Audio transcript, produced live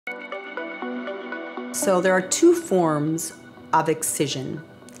So there are two forms of excision.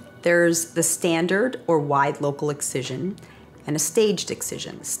 There's the standard or wide local excision and a staged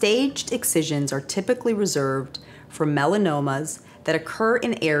excision. Staged excisions are typically reserved for melanomas that occur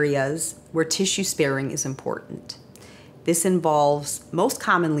in areas where tissue sparing is important. This involves most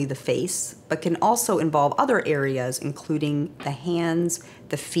commonly the face, but can also involve other areas including the hands,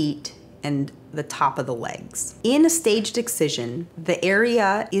 the feet, and the top of the legs. In a staged excision, the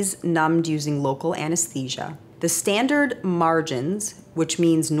area is numbed using local anesthesia. The standard margins, which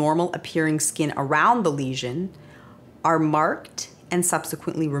means normal appearing skin around the lesion, are marked and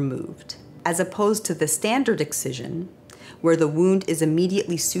subsequently removed, as opposed to the standard excision, where the wound is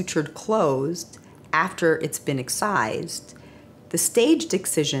immediately sutured closed after it's been excised. The staged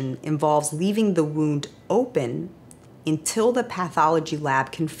excision involves leaving the wound open until the pathology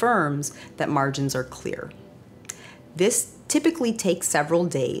lab confirms that margins are clear. This typically takes several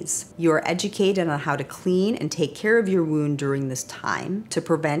days. You are educated on how to clean and take care of your wound during this time to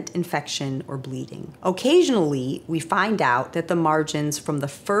prevent infection or bleeding. Occasionally, we find out that the margins from the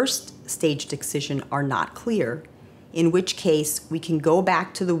first staged excision are not clear, in which case we can go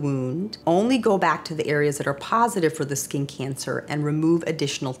back to the wound, only go back to the areas that are positive for the skin cancer, and remove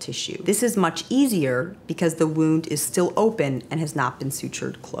additional tissue. This is much easier because the wound is still open and has not been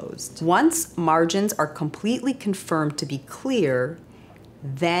sutured closed. Once margins are completely confirmed to be clear,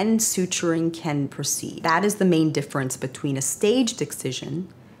 then suturing can proceed. That is the main difference between a staged excision,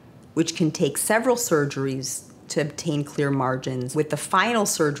 which can take several surgeries to obtain clear margins, with the final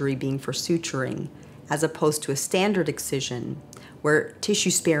surgery being for suturing, as opposed to a standard excision where tissue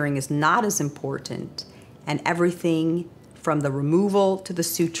sparing is not as important and everything from the removal to the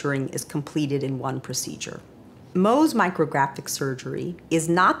suturing is completed in one procedure. Mohs micrographic surgery is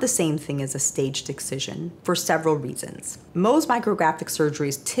not the same thing as a staged excision for several reasons. Mohs micrographic surgery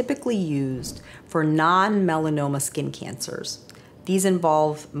is typically used for non-melanoma skin cancers. These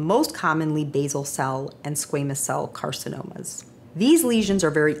involve most commonly basal cell and squamous cell carcinomas. These lesions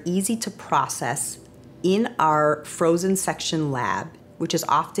are very easy to process in our frozen section lab, which is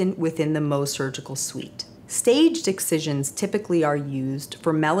often within the Mohs surgical suite. Staged excisions typically are used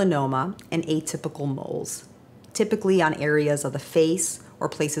for melanoma and atypical moles, typically on areas of the face or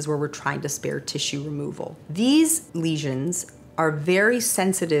places where we're trying to spare tissue removal. These lesions are very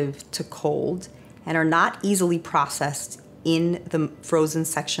sensitive to cold and are not easily processed in the frozen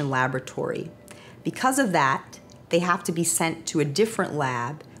section laboratory. Because of that, they have to be sent to a different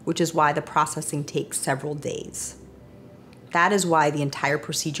lab, which is why the processing takes several days. That is why the entire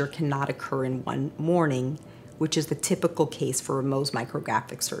procedure cannot occur in one morning, which is the typical case for a Mohs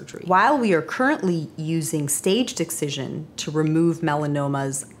micrographic surgery. While we are currently using staged excision to remove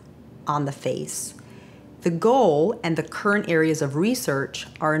melanomas on the face, the goal and the current areas of research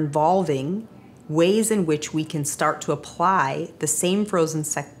are involving ways in which we can start to apply the same frozen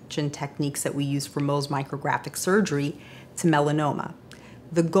section techniques that we use for Mohs micrographic surgery to melanoma.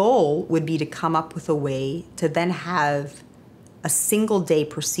 The goal would be to come up with a way to then have a single-day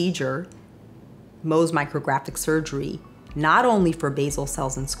procedure, Mohs micrographic surgery, not only for basal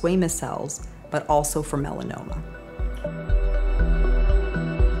cells and squamous cells, but also for melanoma.